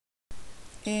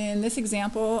In this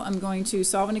example, I'm going to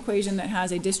solve an equation that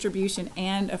has a distribution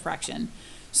and a fraction.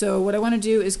 So what I want to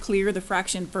do is clear the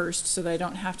fraction first so that I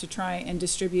don't have to try and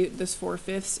distribute this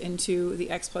 4/5 into the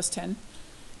x plus 10.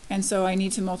 And so I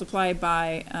need to multiply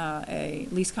by a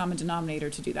least common denominator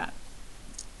to do that.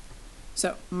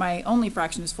 So my only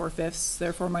fraction is 4/5,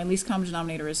 therefore my least common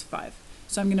denominator is 5.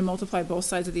 So I'm going to multiply both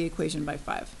sides of the equation by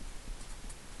 5.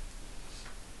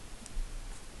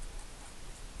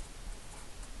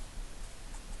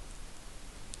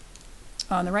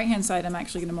 On the right-hand side, I'm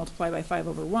actually going to multiply by 5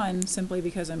 over 1, simply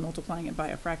because I'm multiplying it by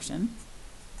a fraction.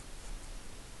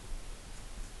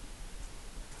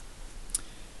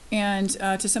 And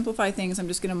to simplify things, I'm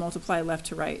just going to multiply left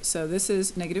to right. So this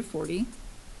is negative 40.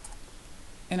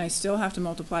 And I still have to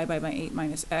multiply by my 8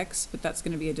 minus x, but that's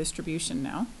going to be a distribution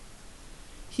now.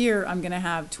 Here, I'm going to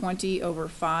have 20 over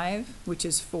 5, which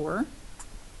is 4.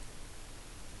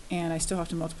 And I still have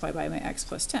to multiply by my x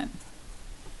plus 10.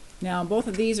 Now, both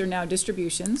of these are now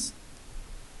distributions.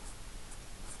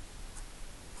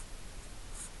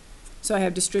 So I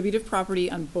have distributive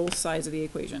property on both sides of the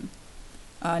equation.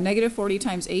 Negative 40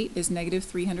 times 8 is negative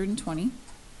 320.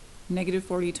 Negative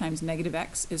 40 times negative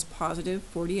x is positive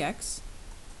 40x.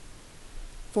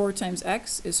 4 times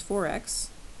x is 4x.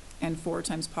 And 4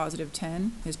 times positive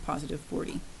 10 is positive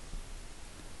 40.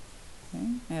 Okay.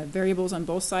 I have variables on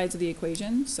both sides of the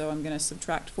equation, so I'm going to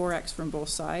subtract 4x from both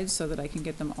sides so that I can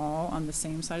get them all on the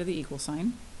same side of the equal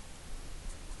sign.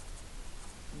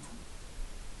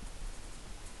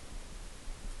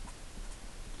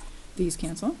 These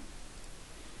cancel.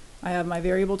 I have my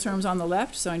variable terms on the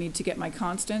left, so I need to get my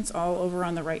constants all over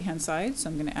on the right-hand side, so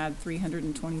I'm going to add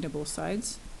 320 to both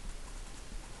sides.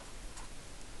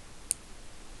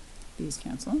 These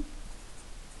cancel.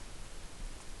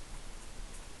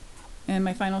 And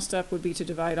my final step would be to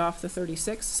divide off the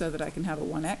 36 so that I can have a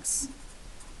 1x.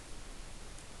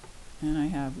 And I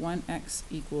have 1x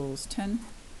equals 10,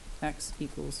 x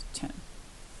equals 10.